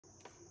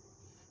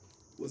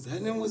What's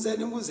happening? What's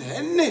happening? What's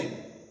happening?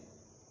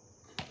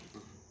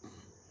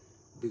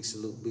 Big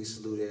salute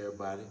to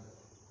everybody.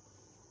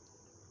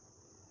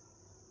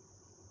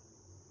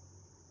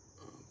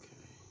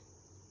 Okay.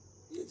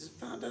 Yeah, just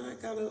found out I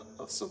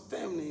got some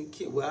family in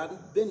Kenya. Well, I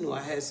been knew I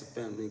had some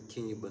family in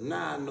Kenya, but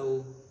now I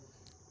know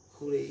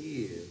who they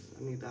is.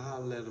 I need to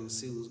holler at them and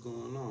see what's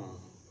going on.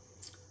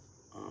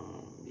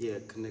 Yeah,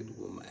 connected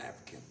with my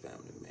African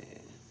family, man.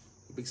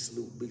 Big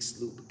salute,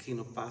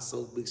 Burkina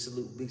Faso. Big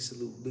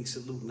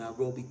salute,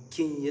 Nairobi,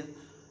 Kenya.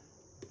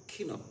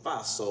 Burkina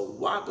Faso,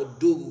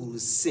 Ouagadougou,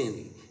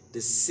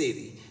 the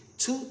city,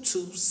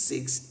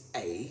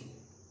 226A,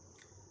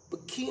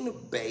 Burkina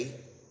Bay,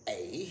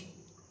 A.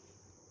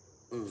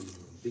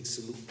 Big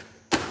salute.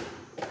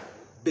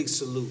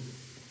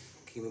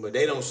 But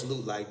they don't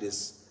salute like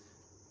this.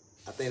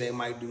 I think they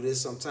might do this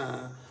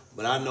sometime,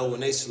 but I know when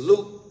they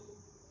salute,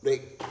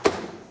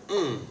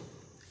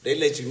 they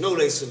let you know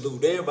they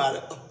salute. Everybody,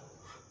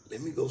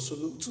 let me go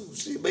salute too.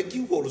 Shit, make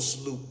you go to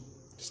salute.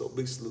 So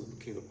big salute,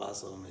 Burkina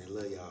Faso, man.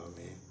 Love y'all,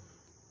 man.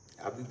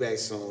 I'll be back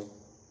soon.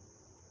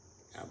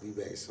 Let me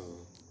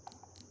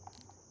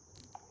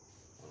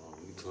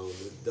close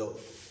this door.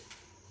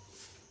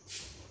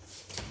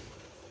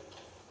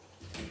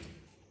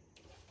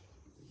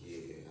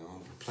 Yeah, I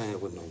don't be playing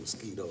with no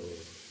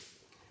mosquitoes.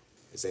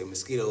 They say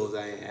mosquitoes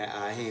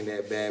I ain't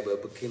that bad,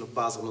 but Burkina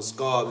Faso gonna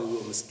scar me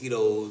with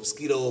mosquitoes.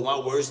 Mosquitoes, my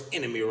worst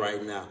enemy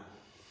right now.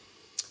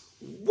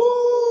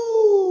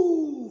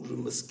 Woo! The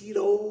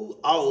mosquitoes,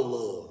 all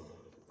love.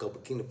 Because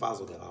Burkina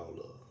Faso got all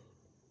love.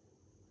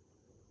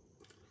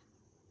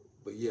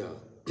 But yeah,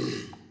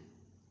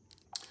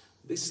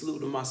 big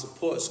salute to my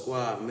support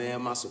squad,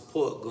 man. My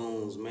support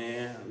goons,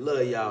 man. I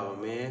love y'all,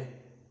 man.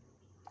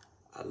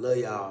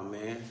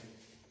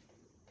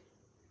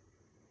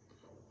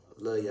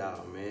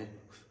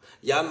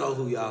 Y'all know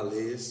who y'all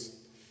is.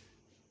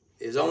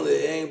 It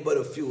ain't but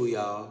a few of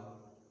y'all.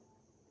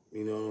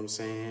 You know what I'm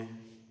saying?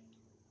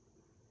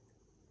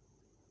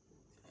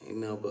 Ain't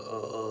nothing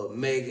but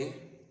Megan.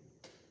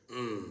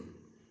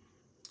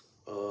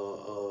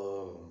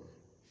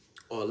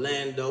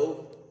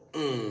 Orlando.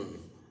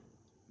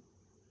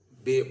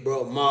 Big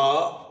bro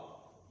Mob.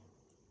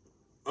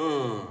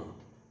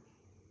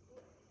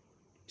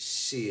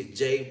 Shit,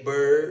 Jay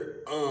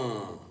Bird.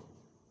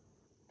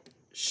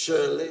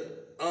 Shirley.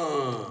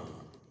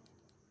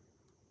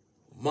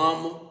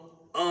 Mama.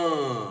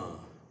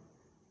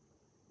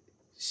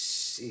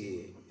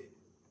 Shit.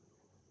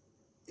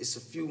 It's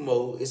a few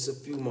more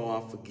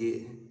I'm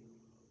forgetting.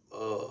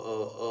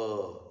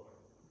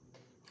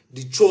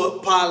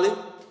 Detroit Polly.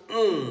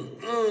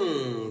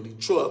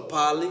 Detroit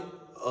Polly.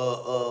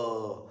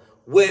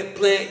 Wet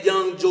Plant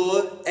Young Joy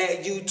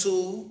at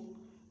YouTube.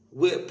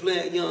 Wet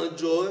Plant Young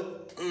Joy.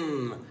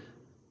 I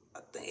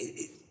think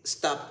it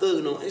Stop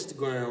Thugging on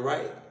Instagram,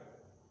 right?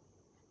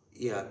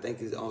 Yeah, I think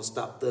it's on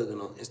Stop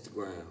Thugging on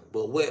Instagram.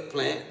 But Wet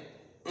Plant.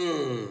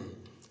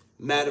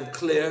 Madam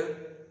Claire.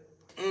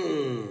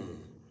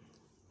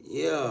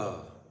 Yeah.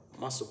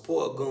 My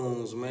support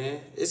goons,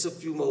 man. It's a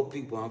few more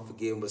people I'm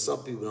forgetting, but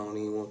some people don't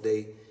even want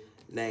their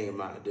name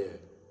out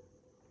there.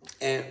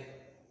 And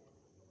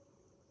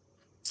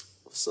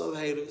what's up,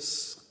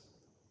 haters?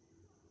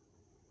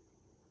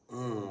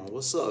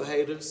 What's up,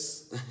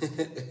 haters?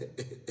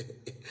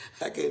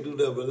 I can't do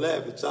nothing but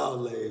laugh at y'all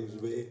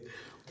lames, man.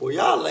 Boy,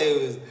 y'all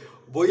lame.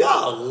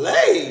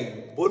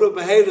 Boy, them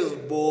haters,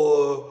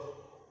 boy.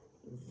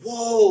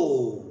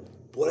 Whoa.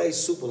 Boy, they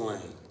super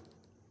lame.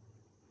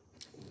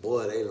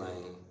 Boy, they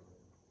lame.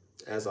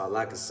 That's all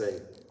I can say.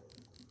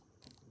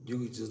 You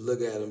can just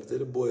look at them.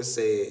 The boy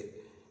said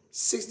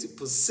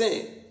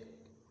 60%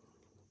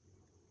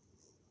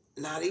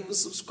 not even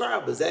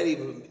subscribers. That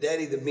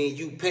either mean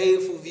you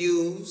paid for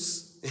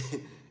views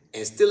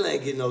and still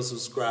ain't getting no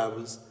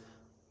subscribers.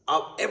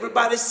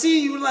 Everybody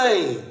see you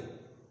lame.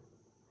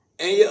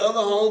 And your other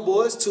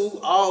homeboys too,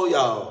 all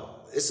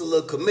y'all. It's a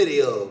little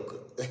committee of.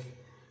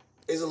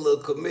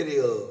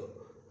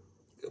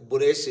 Boy,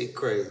 that shit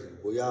crazy.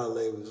 Boy, y'all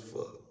lame as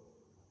fuck.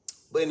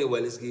 But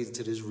anyway, let's get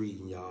into this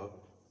reading, y'all.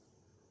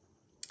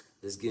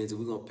 We're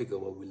gonna pick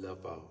up where we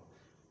left off.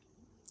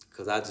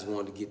 Because I just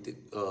wanted to get the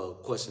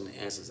question and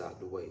answers out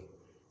the way.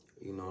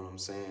 You know what I'm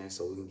saying?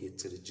 So we can get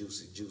to the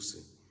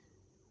juicy.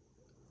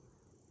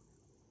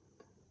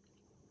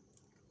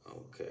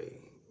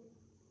 Okay.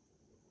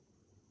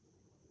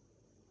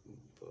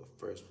 But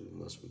first we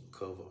must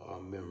recover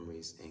our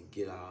memories and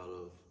get out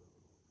of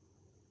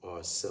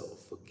our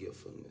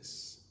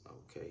self-forgetfulness.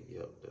 Okay,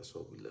 yep, that's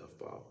what we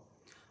left off.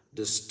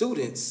 The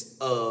students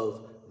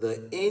of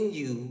the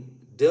NUWUABIAN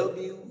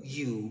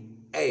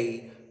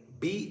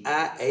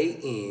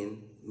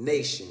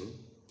nation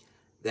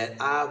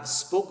that I've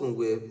spoken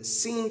with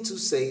seem to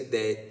say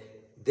that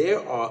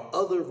there are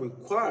other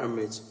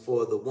requirements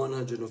for the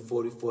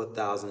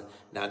 144,000.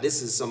 Now,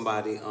 this is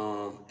somebody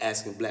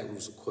asking Black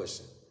Roots a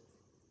question.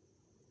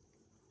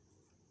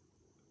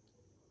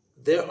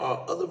 There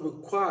are other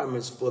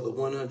requirements for the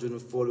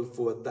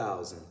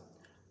 144,000,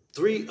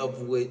 3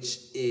 of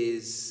which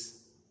is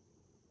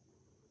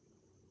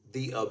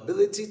the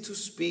ability to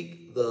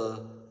speak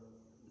the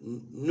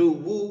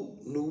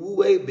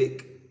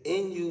Nuwuabic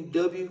Nuwuabic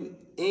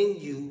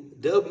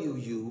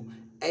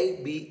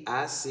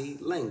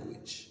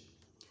language,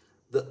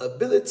 the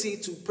ability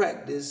to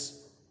practice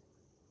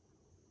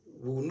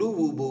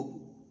Wunuwubu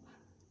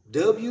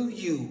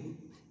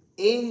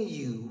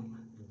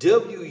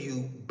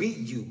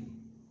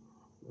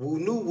Wunuwubu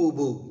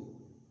Wunuwubu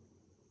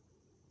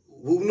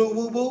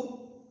Wunuwubu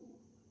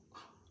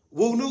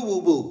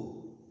Wunuwubu.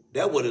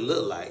 That what it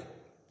looked like.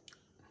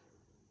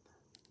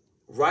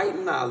 Right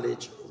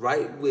knowledge,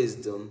 right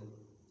wisdom,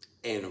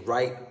 and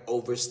right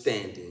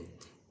understanding,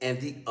 and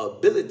the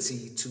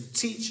ability to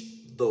teach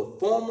the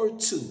former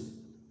two.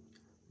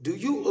 Do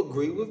you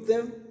agree with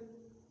them?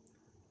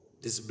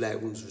 This is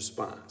Black Root's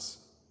response.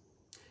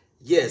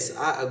 Yes,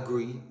 I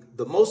agree.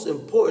 The most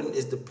important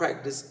is the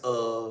practice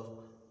of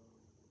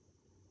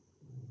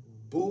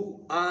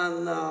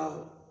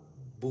Buana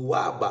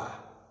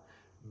Buaba.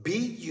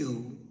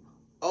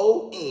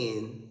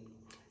 Buonabwaba.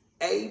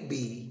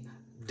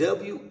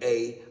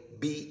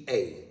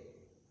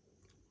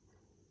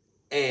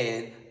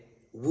 And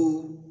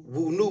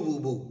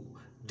Wunuwubu.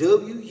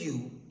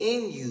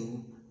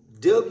 Wunuwubu.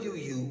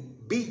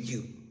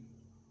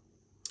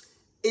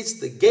 It's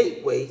the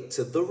gateway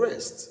to the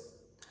rest.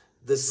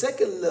 The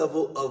second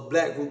level of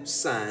Black Root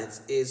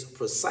science is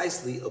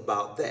precisely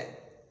about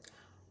that.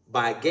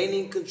 By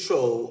gaining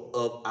control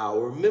of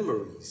our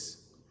memories,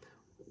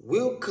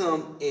 we'll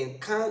come in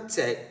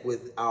contact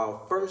with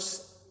our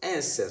first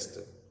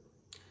ancestor.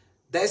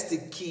 That's the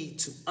key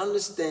to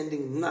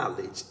understanding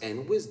knowledge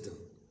and wisdom.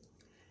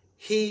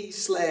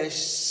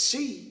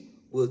 He/she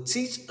will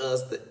teach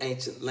us the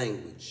ancient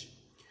language.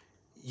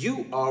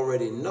 You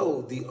already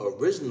know the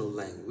original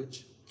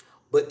language,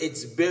 but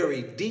it's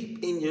buried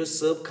deep in your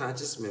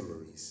subconscious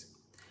memories.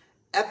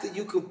 After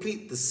you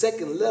complete the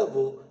second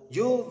level,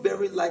 you'll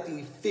very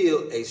likely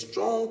feel a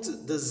strong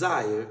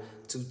desire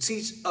to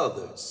teach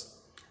others.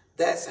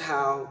 That's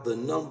how the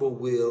number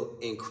will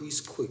increase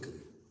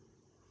quickly.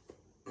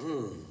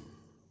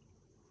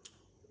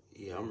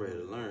 Yeah, I'm ready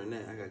to learn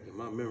that. I gotta get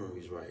my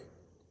memories right.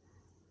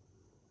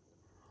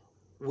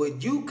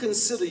 Would you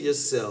consider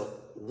yourself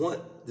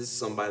this is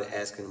somebody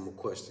asking them a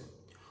question.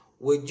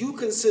 Would you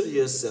consider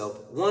yourself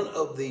one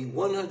of the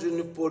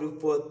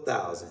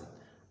 144,000?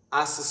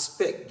 I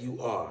suspect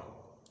you are.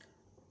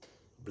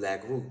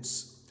 Black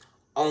Roots.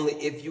 Only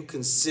if you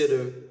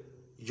consider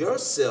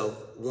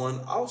yourself one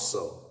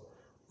also.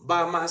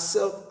 By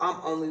myself, I'm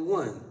only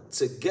one.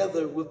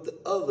 Together with the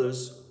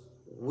others,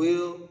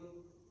 we'll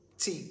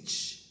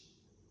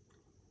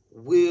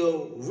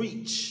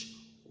reach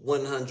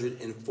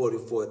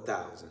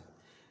 144,000.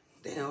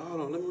 Damn,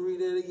 hold on, let me read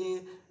that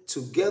again.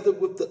 Together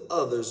with the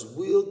others,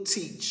 we'll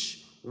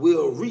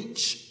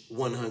reach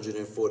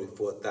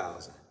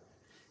 144,000.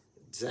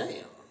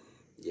 Damn.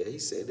 Yeah, he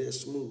said that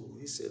smooth.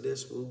 He said that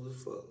smooth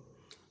as fuck.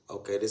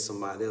 Okay, there's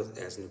somebody else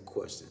asking a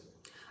question.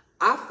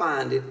 I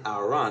find it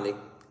ironic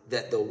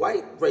that the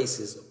white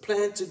races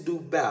plan to do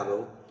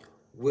battle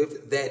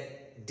with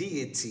that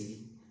deity,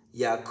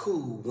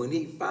 Yakub, when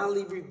he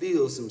finally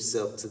reveals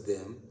himself to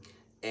them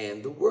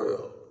and the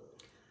world.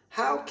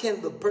 How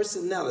can the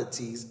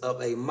personalities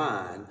of a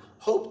mind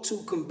hope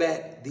to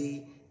combat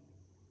the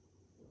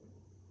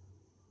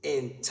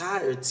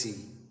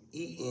entirety,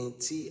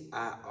 entirety,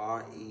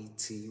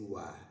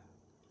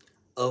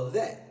 of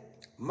that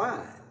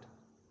mind?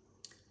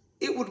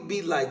 It would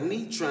be like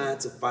me trying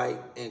to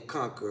fight and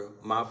conquer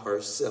my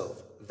first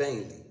self,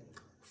 vainly,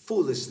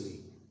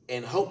 foolishly,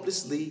 and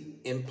hopelessly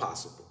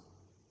impossible.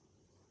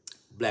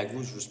 Black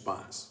Root's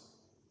response.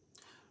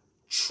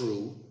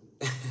 True.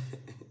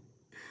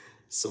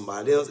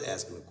 Somebody else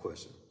asking a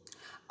question.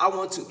 I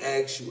want to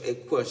ask you a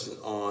question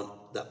on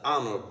the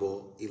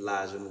Honorable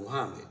Elijah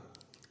Muhammad.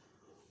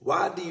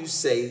 Why do you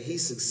say he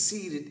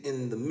succeeded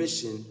in the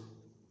mission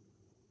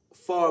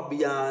far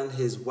beyond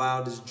his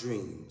wildest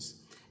dreams?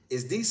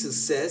 Is the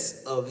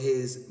success of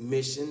his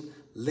mission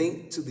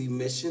linked to the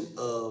mission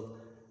of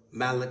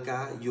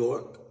Malachi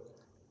York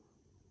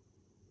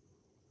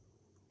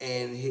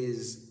and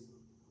his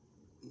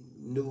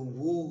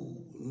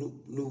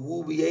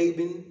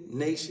Nuwuabian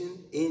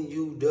nation,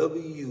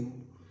 Nuwuabian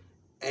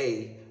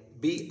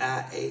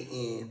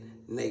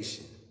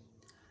nation?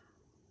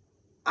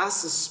 I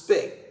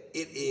suspect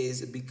it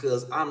is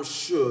because I'm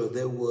sure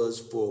there was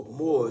for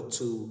more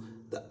to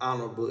the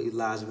Honorable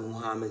Elijah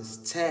Muhammad's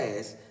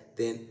task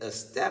than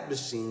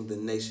establishing the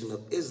Nation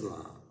of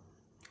Islam,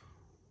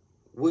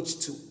 which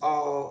to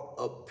all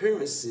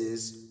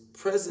appearances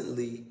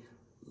presently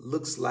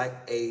looks like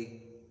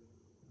a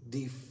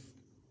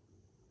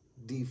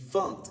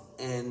defunct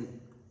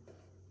and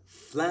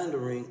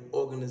floundering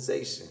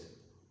organization.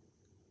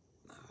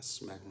 I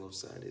smack him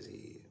upside his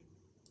head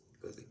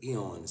because he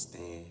don't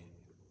understand,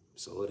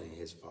 so it ain't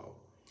his fault.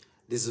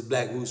 This is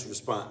Black Root's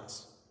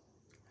response.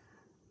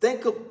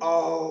 Think of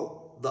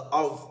all the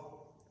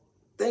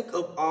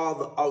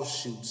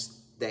offshoots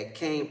that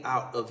came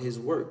out of his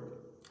work,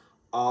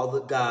 all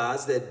the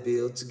gods that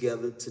build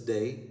together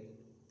today,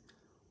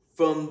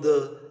 from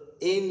the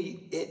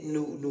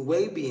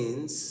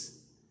Nubians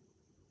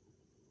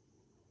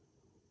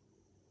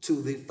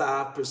to the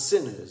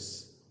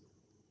 5%ers,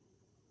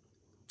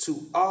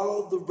 to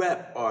all the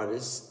rap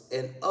artists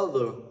and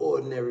other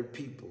ordinary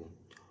people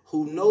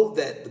who know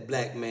that the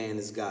black man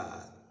is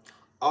God.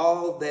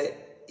 All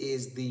that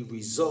is the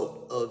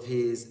result of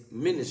his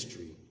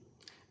ministry,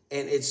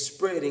 and it's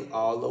spreading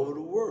all over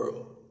the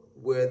world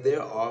where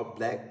there are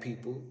black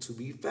people to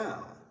be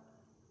found.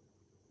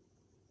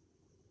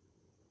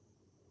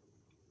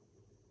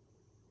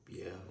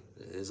 Yeah,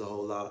 there's a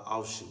whole lot of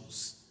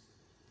offshoots.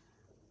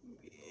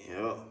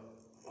 Yeah,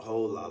 a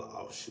whole lot of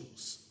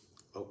offshoots.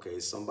 Okay,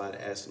 somebody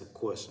asking a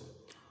question.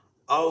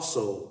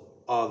 Also,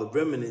 are the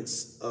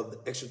remnants of the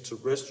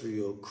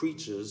extraterrestrial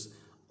creatures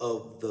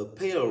of the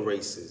pale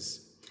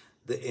races,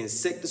 the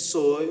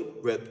insectoid,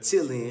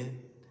 reptilian,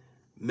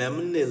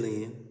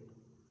 mammalian,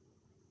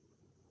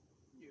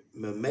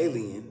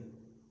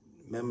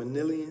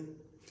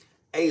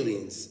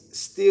 aliens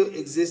still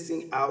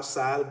existing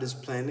outside of this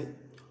planet,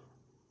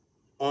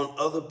 on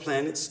other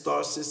planets,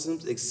 star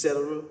systems,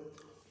 etc.?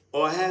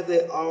 Or have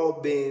they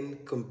all been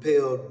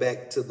compelled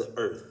back to the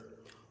Earth?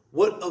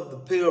 What of the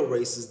pale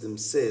races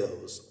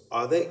themselves?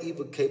 Are they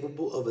even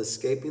capable of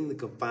escaping the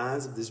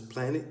confines of this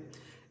planet,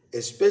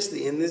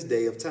 especially in this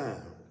day of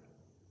time?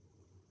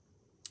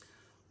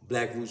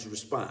 Black Root's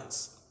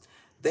response: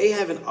 they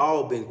haven't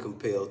all been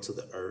compelled to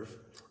the Earth.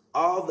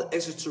 All the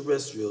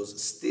extraterrestrials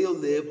still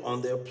live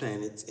on their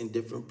planets in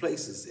different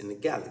places in the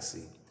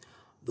galaxy.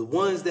 The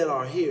ones that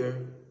are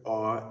here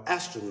are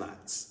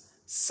astronauts,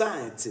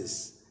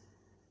 scientists,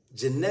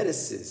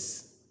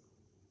 geneticists,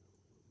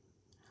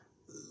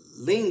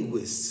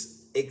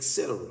 linguists,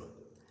 etc.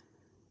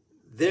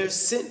 They're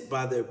sent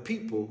by their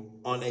people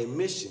on a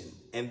mission,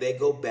 and they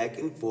go back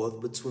and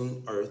forth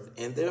between Earth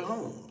and their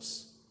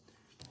homes.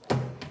 Damn,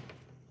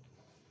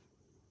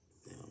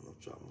 I'm gonna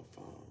drop my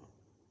phone.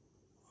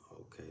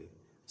 Okay,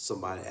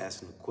 somebody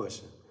asking a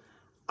question.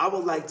 I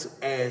would like to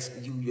ask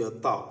you your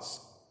thoughts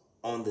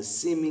on the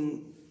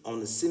seeming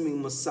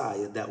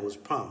Messiah that was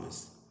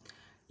promised,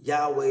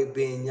 Yahweh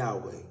being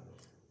Yahweh.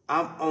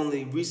 I'm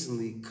only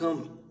recently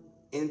come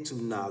into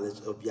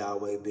knowledge of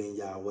Yahweh being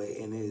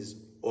Yahweh and his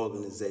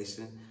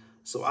organization,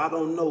 so I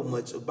don't know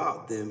much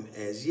about them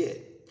as yet.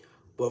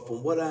 But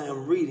from what I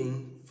am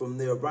reading from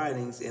their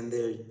writings and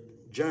their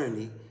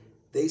journey,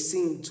 they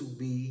seem to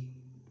be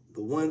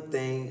the one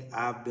thing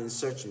I've been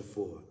searching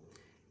for.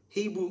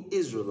 Hebrew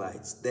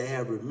Israelites that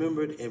have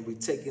remembered and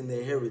retaken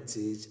their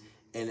heritage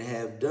and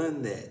have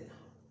done that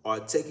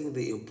are taking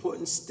the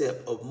important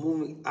step of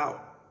moving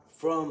out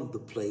from the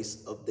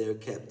place of their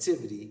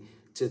captivity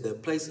to the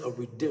place of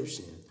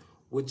redemption,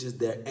 which is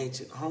their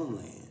ancient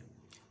homeland.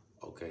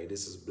 Okay,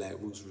 this is Black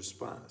Root's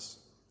response.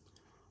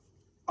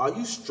 Are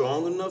you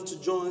strong enough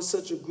to join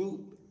such a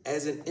group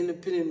as an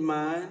independent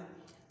mind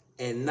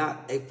and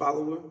not a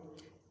follower?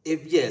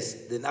 If yes,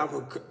 then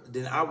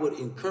I would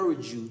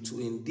encourage you to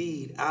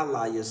indeed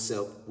ally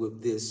yourself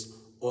with this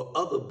or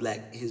other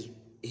Black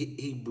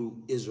Hebrew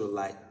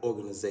Israelite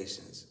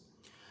organizations.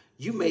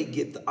 You may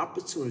get the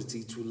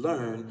opportunity to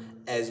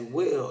learn as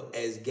well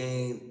as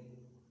gain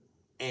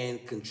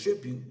and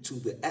contribute to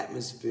the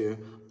atmosphere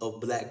of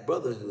Black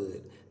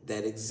brotherhood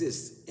that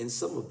exists in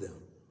some of them.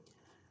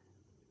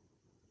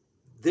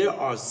 There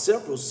are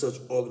several such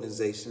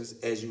organizations,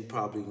 as you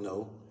probably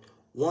know.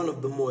 One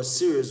of the more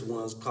serious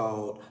ones,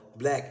 called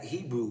Black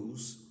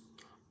Hebrews,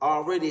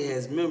 already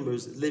has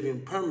members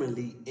living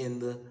permanently in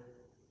the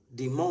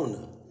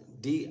Dimona,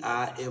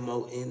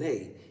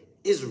 D-I-M-O-N-A,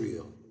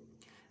 Israel.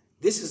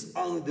 This is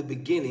only the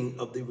beginning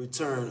of the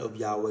return of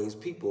Yahweh's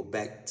people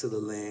back to the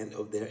land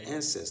of their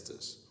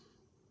ancestors.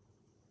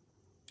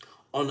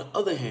 On the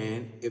other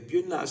hand, if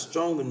you're not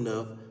strong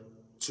enough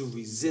to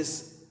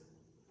resist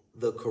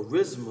the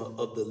charisma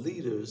of the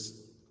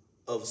leaders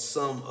of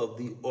some of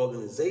the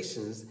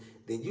organizations,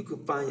 then you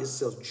can find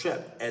yourself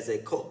trapped as a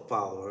cult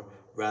follower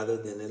rather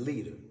than a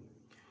leader.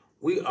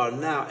 We are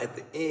now at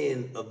the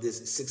end of this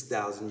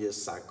 6,000-year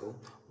cycle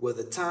where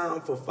the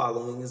time for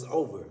following is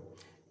over.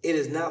 It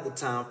is now the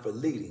time for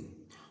leading.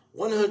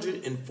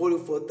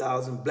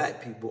 144,000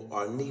 Black people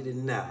are needed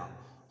now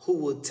who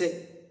will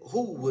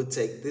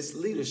take this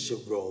leadership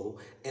role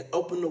and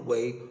open the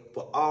way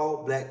for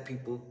all Black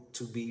people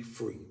to be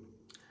free.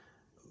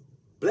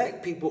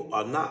 Black people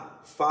are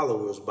not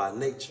followers by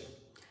nature,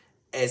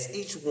 as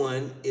each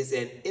one is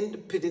an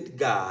independent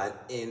God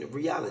in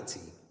reality.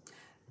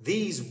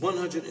 These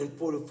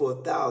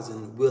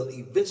 144,000 will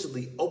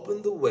eventually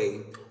open the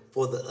way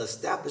for the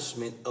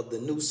establishment of the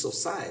new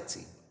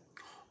society,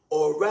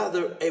 or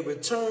rather a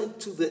return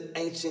to the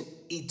ancient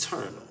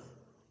eternal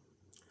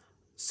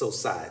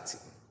society,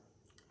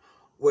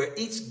 where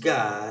each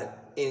God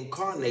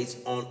incarnates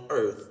on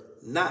earth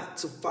not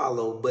to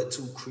follow but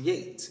to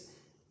create,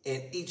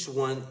 and each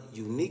one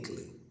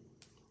uniquely.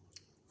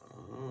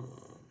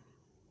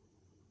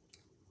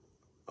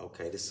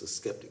 Okay, this is a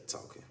skeptic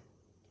talking.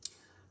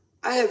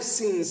 I have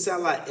seen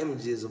satellite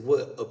images of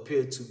what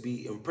appear to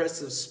be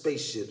impressive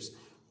spaceships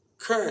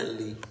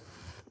currently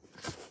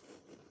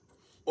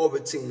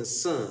orbiting the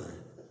sun.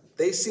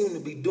 They seem to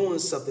be doing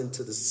something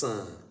to the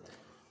sun.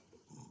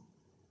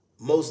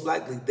 Most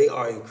likely, they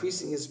are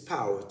increasing its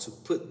power to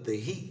put the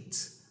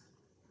heat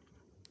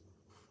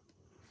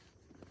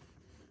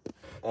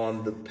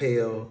on the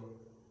pale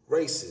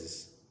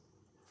races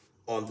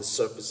on the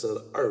surface of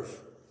the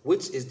earth,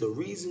 which is the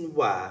reason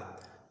why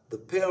the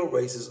pale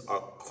races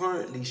are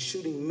currently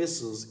shooting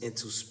missiles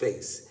into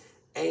space,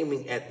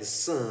 aiming at the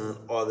sun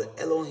or the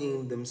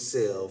Elohim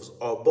themselves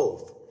or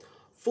both.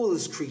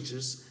 Foolish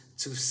creatures,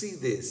 to see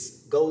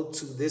this, go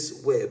to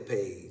this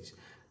webpage,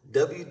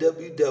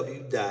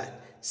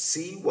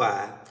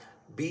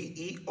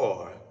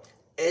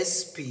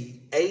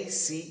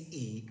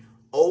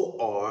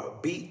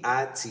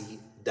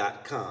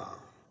 www.cyberspaceorbit.com.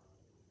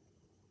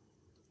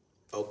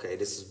 Okay,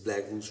 this is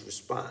Black Root's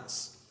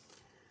response.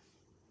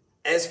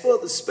 As for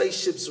the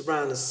spaceships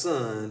around the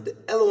sun, the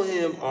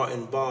Elohim are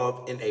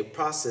involved in a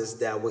process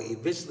that will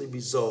eventually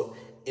result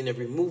in the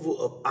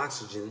removal of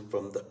oxygen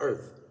from the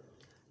earth.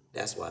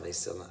 That's why they're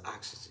selling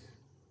oxygen.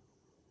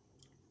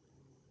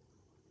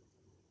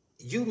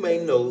 You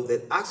may know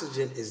that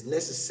oxygen is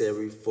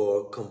necessary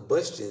for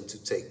combustion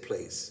to take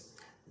place.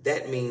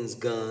 That means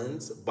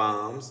guns,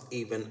 bombs,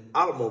 even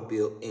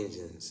automobile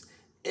engines,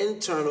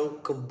 internal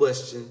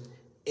combustion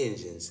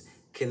engines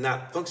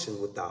cannot function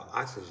without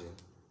oxygen.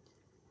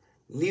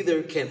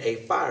 Neither can a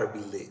fire be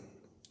lit.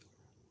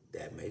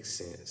 That makes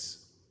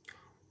sense.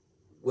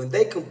 When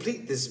they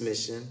complete this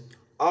mission,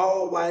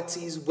 all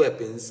YT's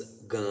weapons,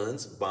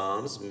 guns,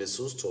 bombs,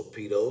 missiles,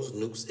 torpedoes,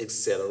 nukes,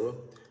 etc.,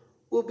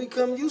 will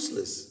become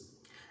useless,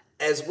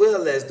 as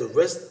well as the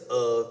rest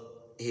of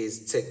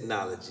his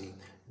technology,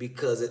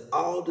 because it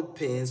all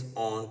depends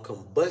on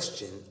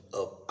combustion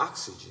of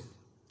oxygen.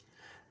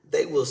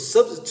 They will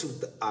substitute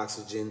the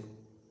oxygen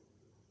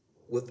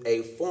with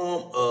a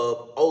form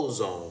of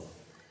ozone.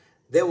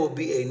 There will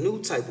be a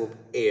new type of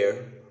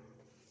air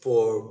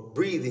for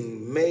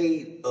breathing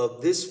made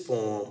of this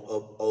form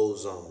of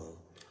ozone.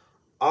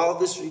 All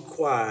this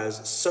requires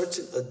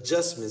certain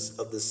adjustments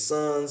of the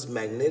sun's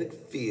magnetic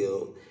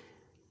field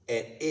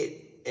and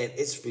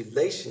its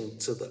relation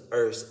to the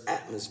Earth's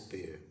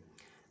atmosphere.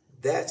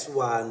 That's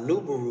why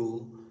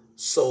Nibiru,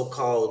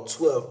 so-called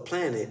 12th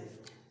planet,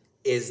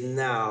 is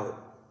now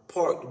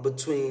parked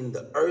between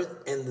the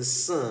Earth and the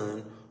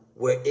sun,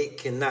 where it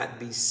cannot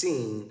be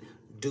seen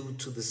due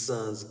to the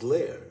sun's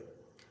glare.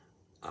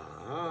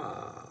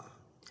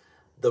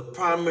 The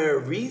primary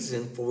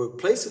reason for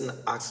replacing the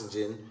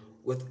oxygen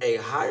with a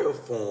higher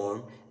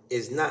form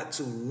is not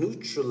to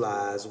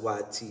neutralize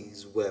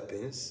YT's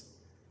weapons.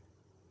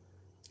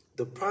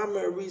 The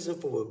primary reason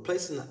for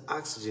replacing the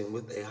oxygen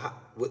with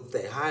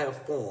a higher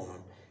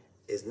form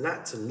is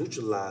not to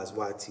neutralize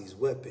YT's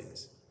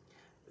weapons.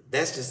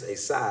 That's just a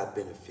side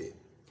benefit.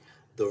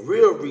 The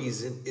real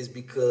reason is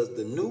because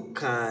the new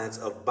kinds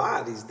of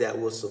bodies that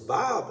will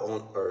survive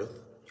on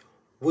Earth,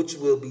 which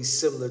will be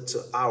similar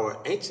to our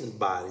ancient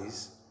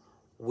bodies,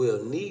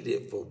 will need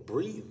it for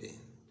breathing.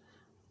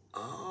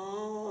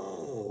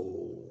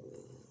 Oh,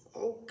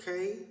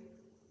 okay.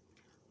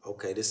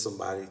 Okay, this is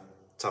somebody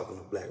talking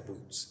to Black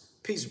Roots.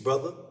 Peace,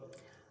 brother.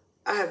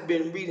 I have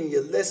been reading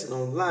your lesson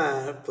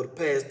online for the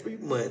past 3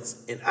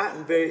 months, and I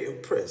am very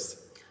impressed.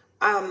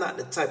 I am not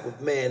the type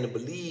of man to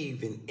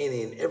believe in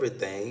any and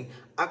everything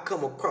I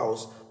come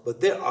across, but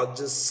there are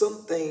just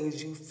some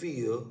things you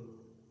feel,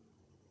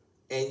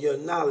 and your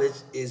knowledge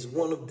is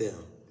one of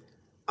them.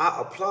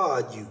 I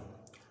applaud you.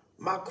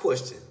 My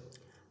question: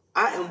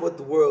 I am what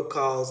the world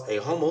calls a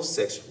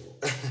homosexual,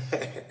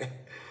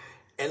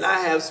 and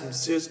I have some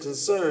serious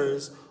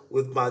concerns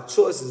with my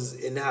choices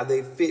and how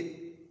they fit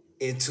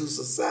into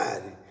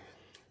society.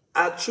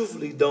 I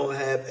truthfully don't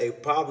have a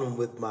problem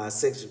with my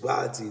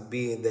sexuality,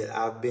 being that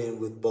I've been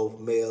with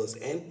both males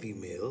and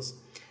females,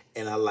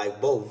 and I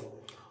like both,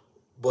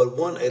 but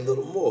one a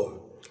little more.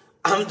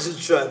 I'm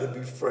just trying to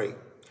be frank.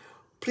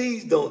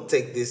 Please don't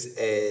take this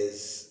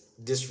as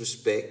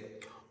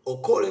disrespect.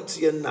 According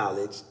to your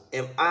knowledge,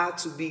 am I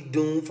to be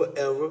doomed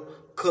forever,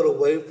 cut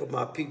away from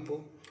my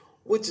people?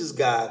 Which is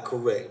God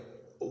correct?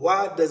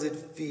 Why does it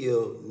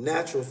feel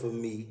natural for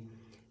me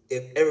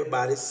if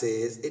everybody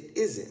says it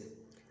isn't?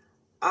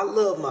 I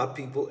love my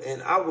people,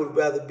 and I would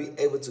rather be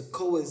able to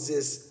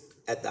coexist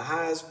at the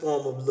highest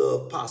form of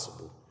love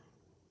possible.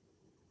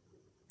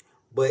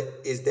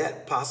 But is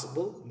that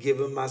possible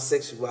given my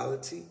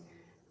sexuality?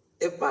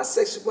 If my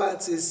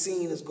sexuality is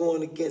seen as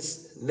going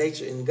against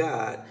nature and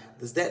God,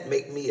 does that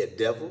make me a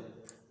devil?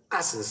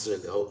 I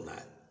sincerely hope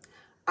not.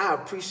 I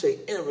appreciate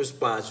any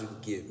response you can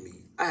give me.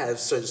 I have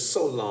searched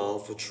so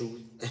long for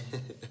truth.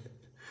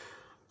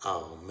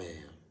 Oh,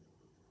 man.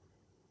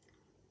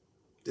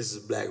 This is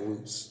Black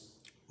Roots.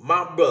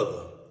 My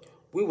brother,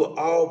 we were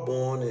all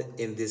born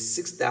in this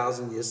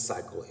 6,000-year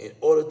cycle in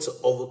order to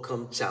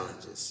overcome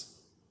challenges.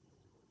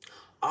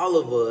 All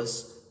of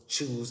us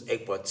choose a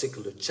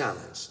particular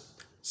challenge,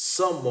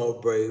 some more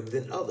brave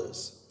than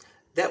others.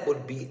 That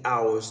would be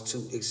ours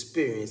to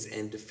experience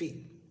and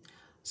defeat.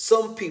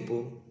 Some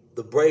people,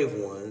 the brave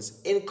ones,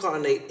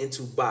 incarnate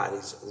into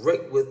bodies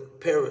wrecked with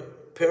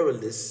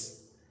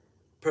perilous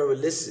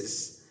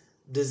paralysis,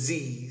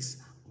 disease,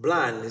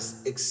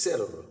 blindness,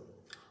 etc.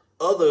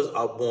 Others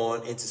are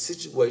born into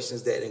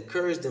situations that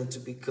encourage them to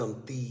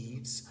become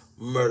thieves,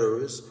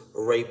 murderers,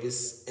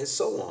 rapists, and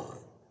so on.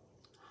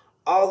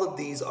 All of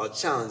these are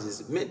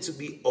challenges meant to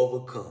be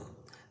overcome.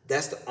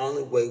 That's the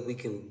only way we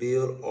can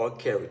build our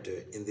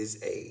character in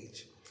this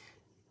age.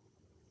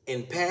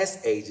 In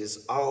past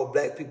ages, all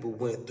black people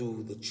went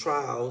through the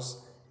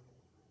trials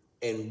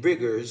and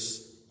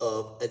rigors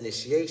of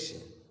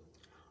initiation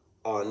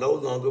are no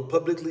longer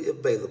publicly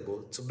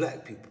available to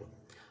black people.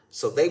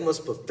 So they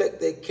must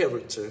perfect their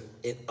character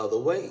in other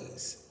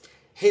ways.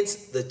 Hence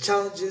the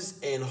challenges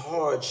and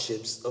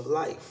hardships of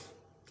life.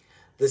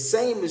 The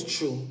same is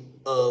true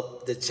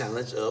of the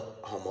challenge of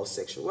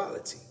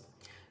homosexuality.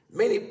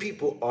 Many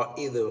people are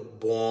either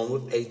born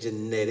with a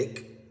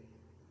genetic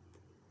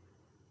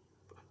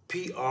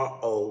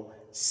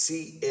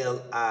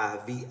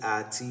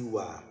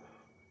proclivity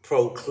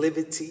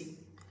proclivity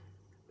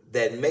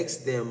that makes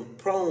them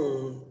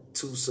prone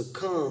to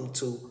succumb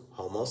to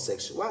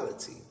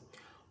homosexuality,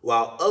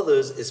 while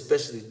others,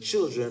 especially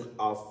children,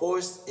 are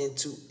forced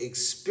into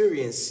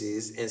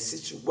experiences and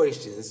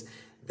situations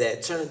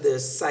that turn their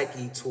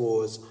psyche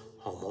towards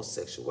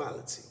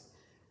homosexuality.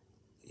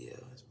 Yeah,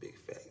 that's big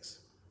facts.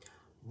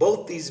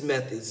 Both these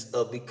methods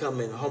of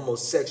becoming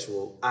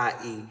homosexual,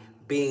 i.e.,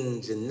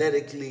 being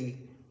genetically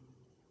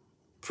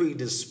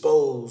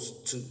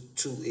predisposed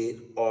to it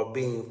or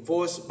being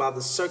forced by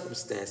the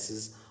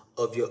circumstances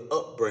of your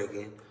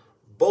upbringing,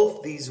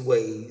 both these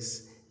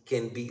ways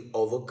can be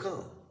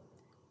overcome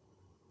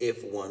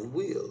if one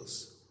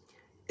wills.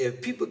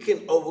 If people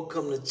can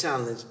overcome the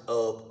challenge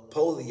of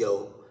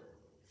polio,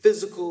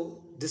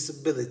 physical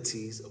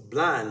disabilities,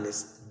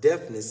 blindness,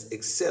 deafness,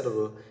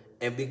 etc.,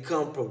 and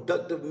become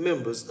productive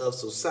members of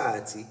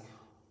society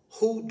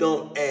who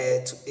don't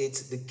add to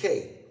its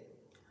decay,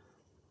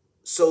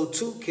 so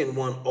too can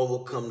one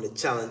overcome the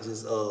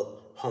challenges of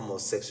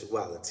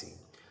homosexuality.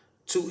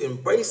 To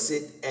embrace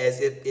it as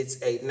if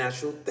it's a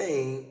natural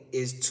thing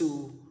is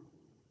to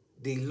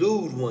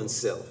delude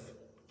oneself.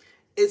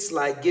 It's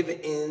like giving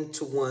in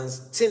to one's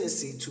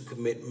tendency to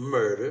commit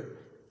murder,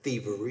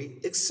 thievery,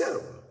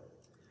 etc.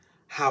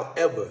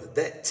 However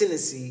that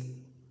tendency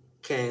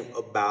came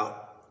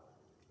about,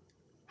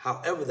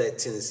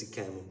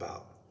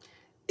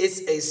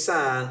 it's a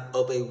sign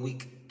of a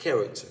weak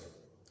character.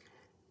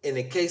 In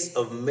the case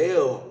of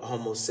male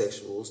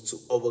homosexuals, to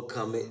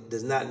overcome it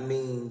does not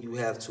mean you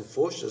have to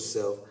force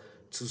yourself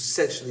to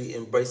sexually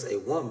embrace a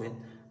woman,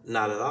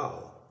 not at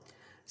all.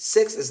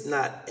 Sex is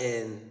not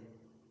an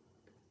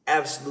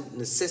absolute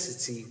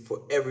necessity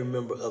for every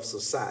member of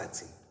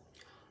society.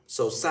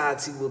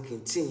 Society will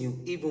continue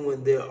even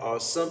when there are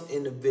some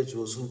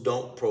individuals who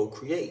don't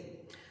procreate,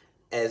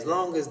 as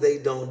long as they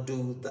don't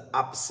do the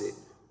opposite,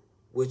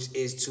 which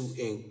is to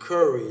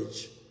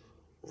encourage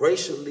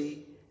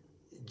racially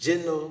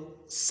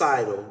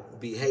genocidal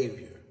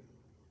behavior.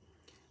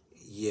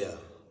 Yeah,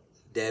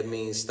 that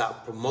means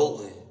stop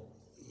promoting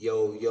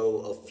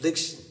your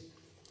affliction.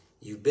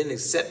 You've been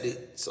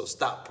accepted, so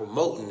stop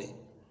promoting it.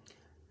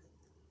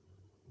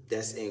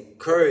 That's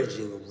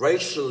encouraging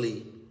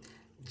racially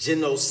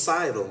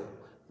genocidal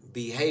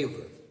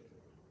behavior.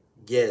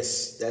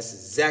 Yes, that's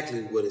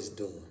exactly what it's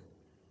doing.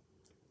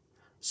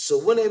 So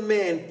when a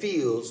man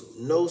feels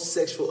no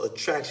sexual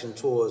attraction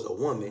towards a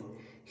woman,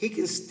 he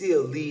can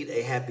still lead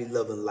a happy,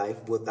 loving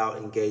life without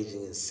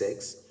engaging in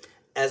sex.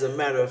 As a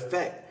matter of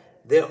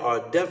fact, there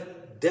are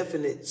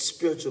definite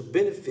spiritual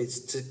benefits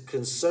to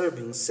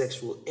conserving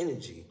sexual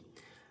energy.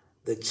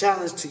 The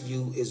challenge to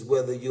you is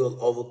whether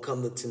you'll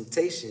overcome the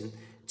temptation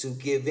to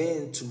give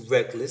in to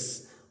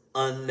reckless,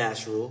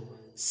 unnatural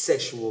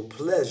sexual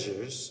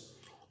pleasures,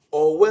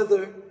 or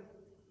whether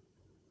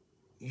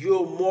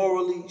you're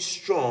morally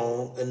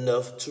strong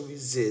enough to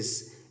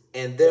resist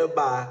and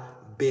thereby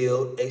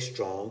build a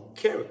strong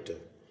character.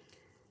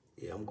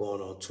 Yeah, I'm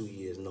going on 2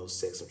 years, no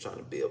sex. I'm trying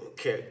to build my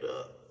character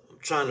up.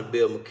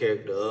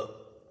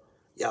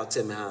 Y'all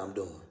tell me how I'm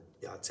doing.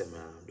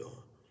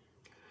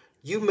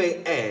 You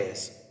may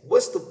ask,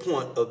 what's the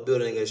point of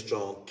building a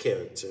strong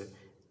character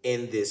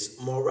in this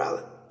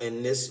morally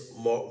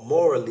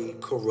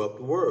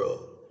corrupt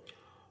world?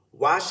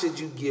 Why should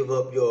you give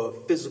up your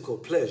physical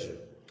pleasure?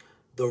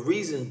 The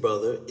reason,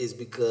 brother, is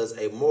because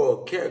a moral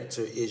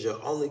character is your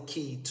only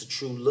key to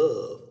true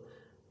love,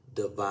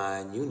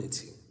 divine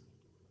unity.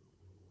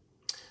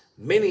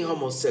 Many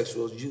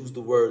homosexuals use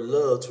the word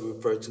love to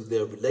refer to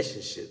their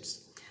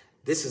relationships.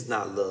 This is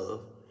not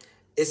love.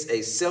 It's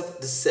a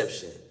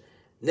self-deception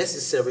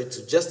necessary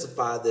to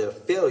justify their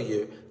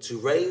failure to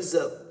raise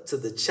up to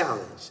the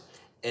challenge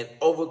and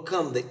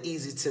overcome the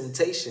easy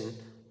temptation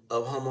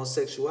of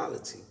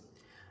homosexuality.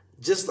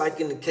 Just like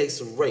in the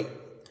case of rape,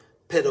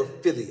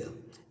 pedophilia,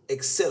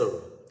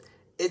 etc.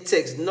 It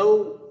takes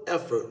no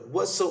effort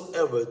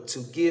whatsoever to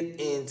give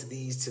in to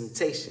these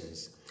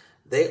temptations.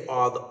 They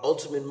are the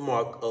ultimate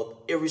mark of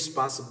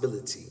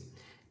irresponsibility.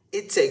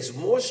 It takes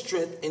more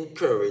strength and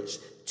courage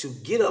to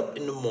get up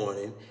in the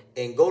morning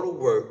and go to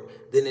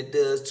work than it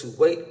does to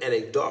wait at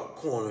a dark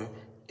corner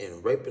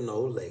and rape an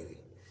old lady.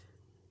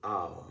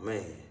 Oh,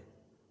 man.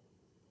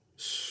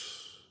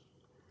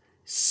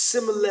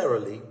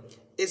 Similarly,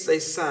 it's a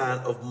sign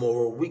of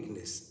moral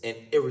weakness and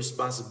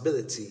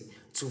irresponsibility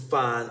to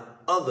find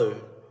other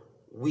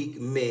weak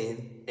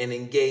men and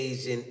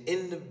engage in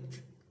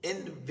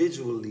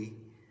individually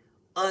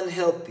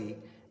unhealthy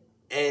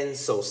and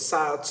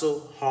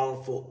societal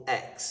harmful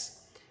acts.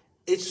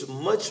 It's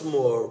much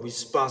more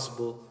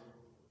responsible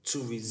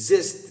to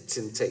resist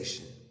the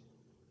temptation.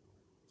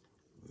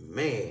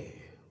 Man,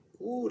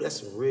 ooh,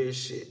 that's some real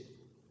shit.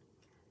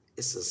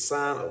 It's a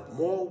sign of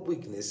moral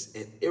weakness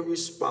and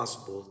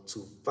irresponsible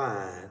to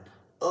find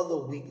other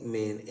weak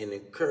men and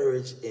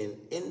encourage in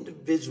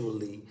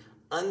individually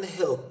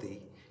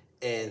unhealthy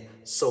and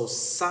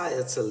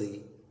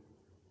societally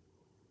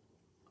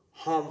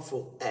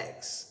harmful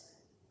acts.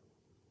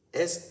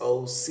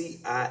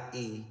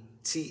 societally,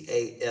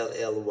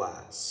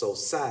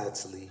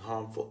 societally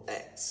harmful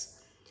acts.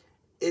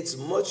 It's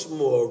much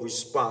more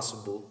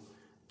responsible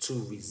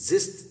to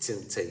resist the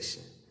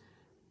temptation.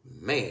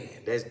 Man,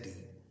 that's deep.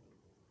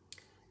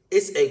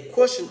 It's a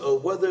question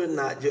of whether or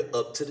not you're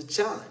up to the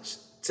challenge,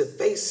 to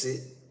face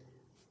it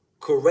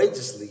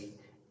courageously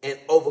and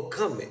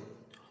overcome it,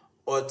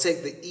 or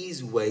take the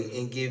easy way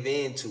and give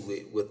in to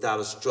it without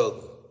a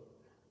struggle.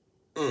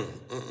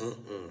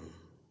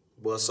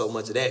 Well, so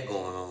much of that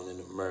going on in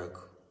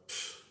America.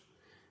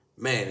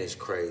 Man, it's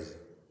crazy.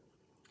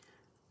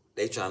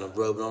 They trying to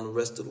rub it on the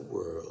rest of the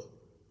world.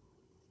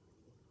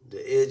 The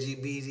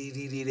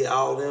LGBT,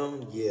 all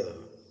them, yeah,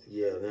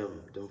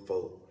 them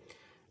folk.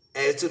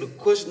 As to the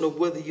question of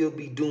whether you'll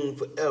be doomed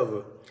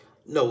forever,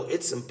 no,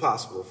 it's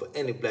impossible for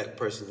any black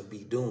person to be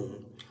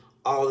doomed.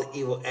 All the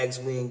evil acts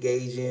we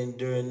engage in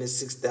during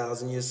this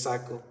 6,000-year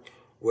cycle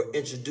were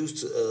introduced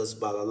to us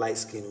by the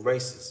light-skinned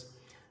races.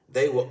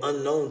 They were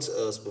unknown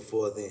to us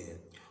before then.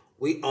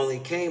 We only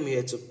came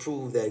here to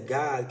prove that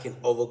God can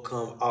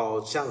overcome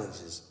all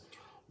challenges,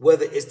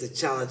 whether it's the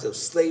challenge of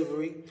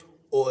slavery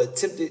or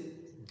attempted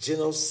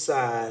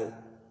genocide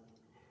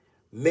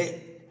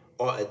meant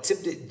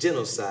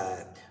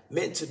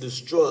to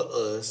destroy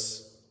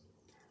us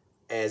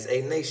as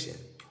a nation,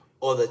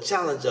 or the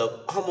challenge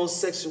of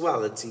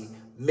homosexuality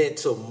meant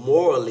to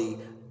morally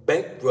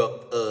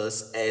bankrupt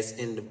us as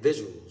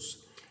individuals.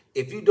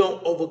 If you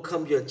don't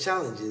overcome your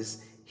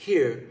challenges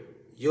here,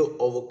 you'll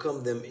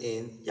overcome them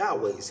in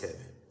Yahweh's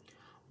heaven,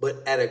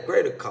 but at a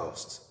greater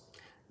cost.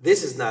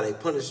 This is not a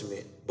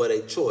punishment, but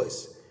a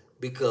choice,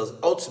 because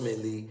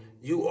ultimately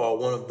you are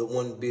one of the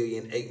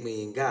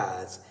 1,000,000,008,000,000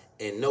 gods,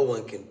 and no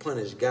one can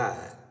punish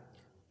God.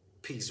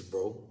 Peace,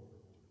 bro.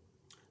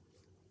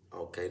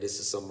 Okay, this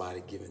is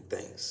somebody giving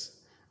thanks.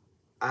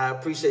 I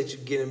appreciate you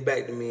getting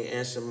back to me and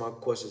answering my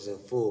questions in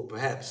full.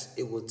 Perhaps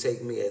it will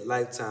take me a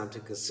lifetime to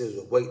consider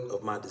the weight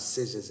of my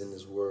decisions in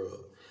this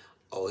world.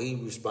 Oh, he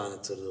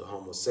responded to the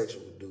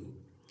homosexual dude.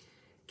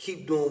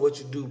 Keep doing what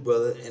you do,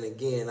 brother. And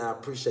again, I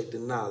appreciate the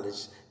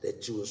knowledge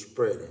that you are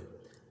spreading.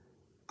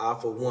 I,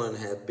 for one,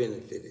 have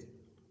benefited.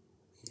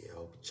 Yeah, I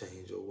hope you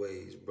change your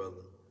ways,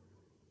 brother.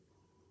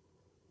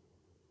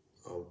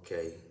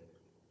 Okay.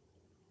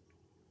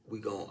 I'm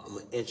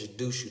going to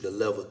introduce you to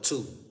level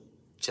 2,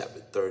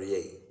 chapter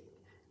 38.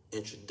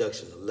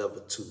 Introduction to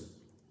level 2.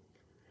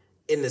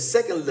 In the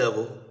second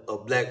level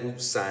of Black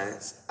Root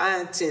Science, I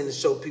intend to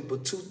show people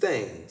two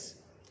things: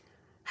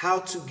 how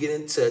to get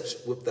in touch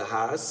with the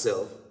higher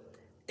self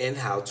and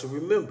how to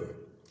remember.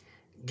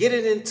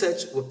 Getting in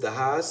touch with the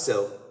higher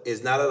self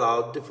is not at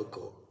all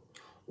difficult.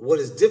 What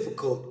is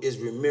difficult is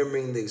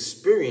remembering the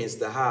experience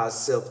the higher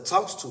self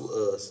talks to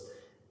us.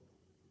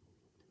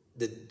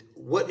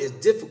 What is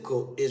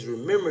difficult is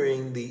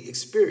remembering the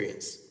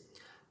experience.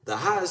 The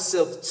higher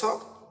self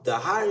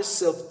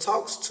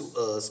talks to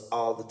us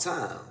all the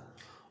time,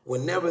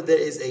 whenever there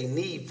is a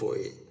need for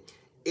it.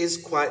 It's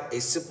quite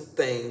a simple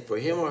thing for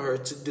him or her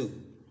to do.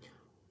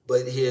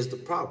 But here's the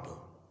problem.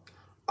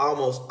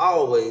 Almost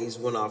always,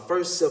 when our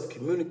first self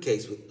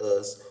communicates with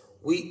us,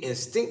 we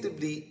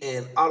instinctively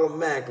and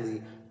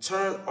automatically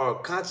turn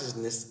our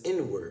consciousness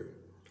inward.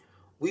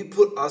 We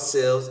put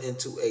ourselves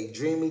into a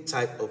dreamy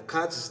type of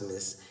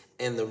consciousness,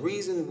 and the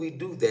reason we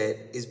do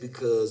that is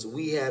because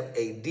we have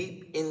a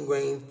deep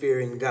ingrained fear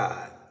in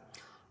God.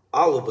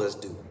 All of us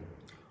do.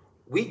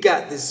 We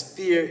got this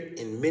fear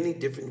in many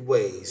different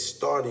ways,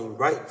 starting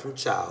right from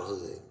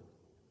childhood.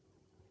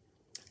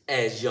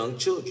 As young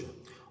children,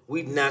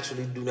 we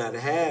naturally do not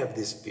have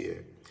this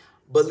fear.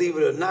 Believe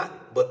it or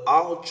not, but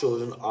all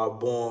children are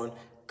born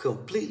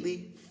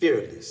completely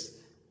fearless.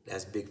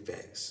 That's big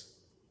facts.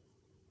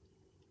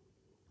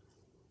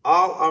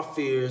 All our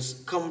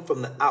fears come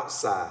from the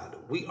outside.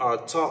 We are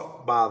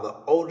taught by the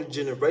older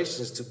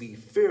generations to be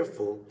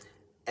fearful,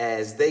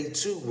 as they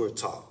too were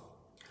taught.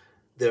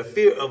 The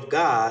fear of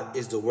God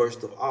is the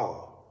worst of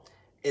all.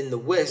 In the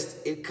West,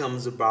 it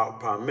comes about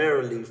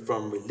primarily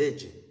from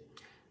religion.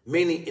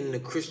 Many in the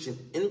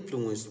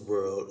Christian-influenced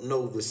world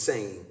know the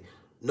saying,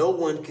 "No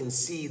one can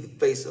see the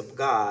face of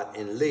God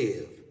and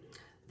live."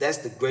 That's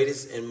the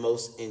greatest and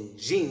most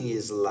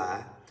ingenious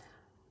lie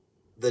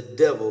the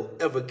devil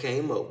ever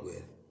came up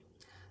with.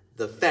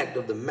 The fact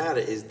of the matter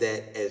is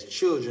that as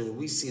children,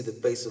 we see the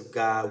face of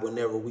God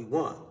whenever we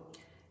want.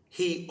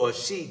 He or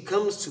she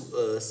comes to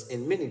us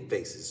in many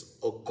faces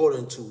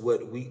according to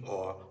what we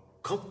are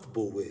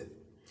comfortable with.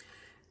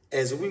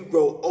 As we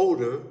grow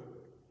older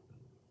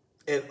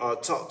and are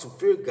taught to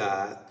fear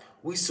God,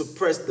 we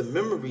suppress the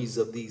memories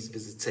of these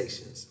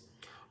visitations.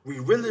 We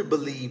really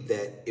believe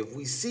that if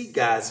we see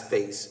God's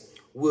face,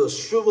 we'll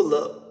shrivel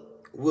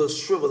up, we'll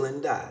shrivel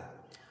and die.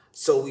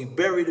 So we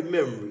bury the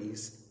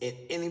memories in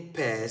any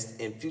past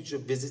and future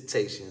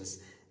visitations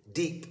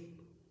deep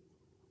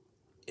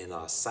in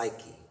our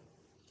psyche.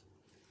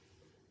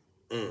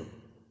 And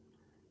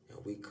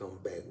we come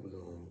back, we're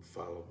going to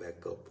follow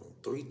back up on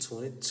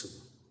 322.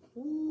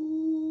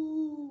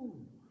 Ooh.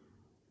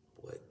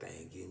 Boy,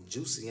 thing getting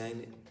juicy,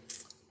 ain't it?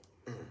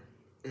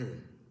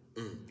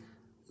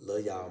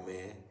 Love y'all,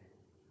 man.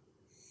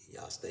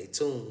 Y'all stay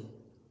tuned.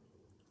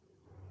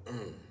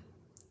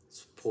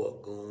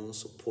 Support goons,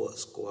 support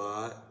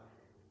squad.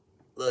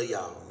 Love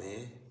y'all,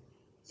 man.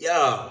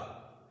 Y'all.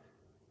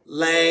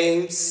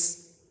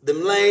 Lames.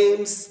 Them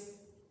lames.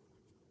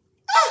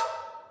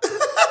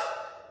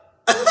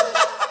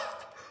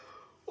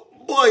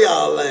 Boy,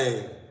 y'all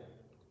lame.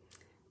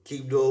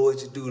 Keep doing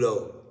what you do,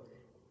 though.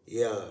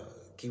 Yeah.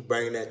 Keep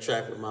bringing that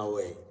traffic my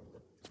way.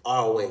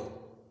 Our way.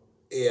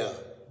 Yeah.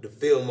 The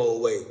Fillmore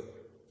way.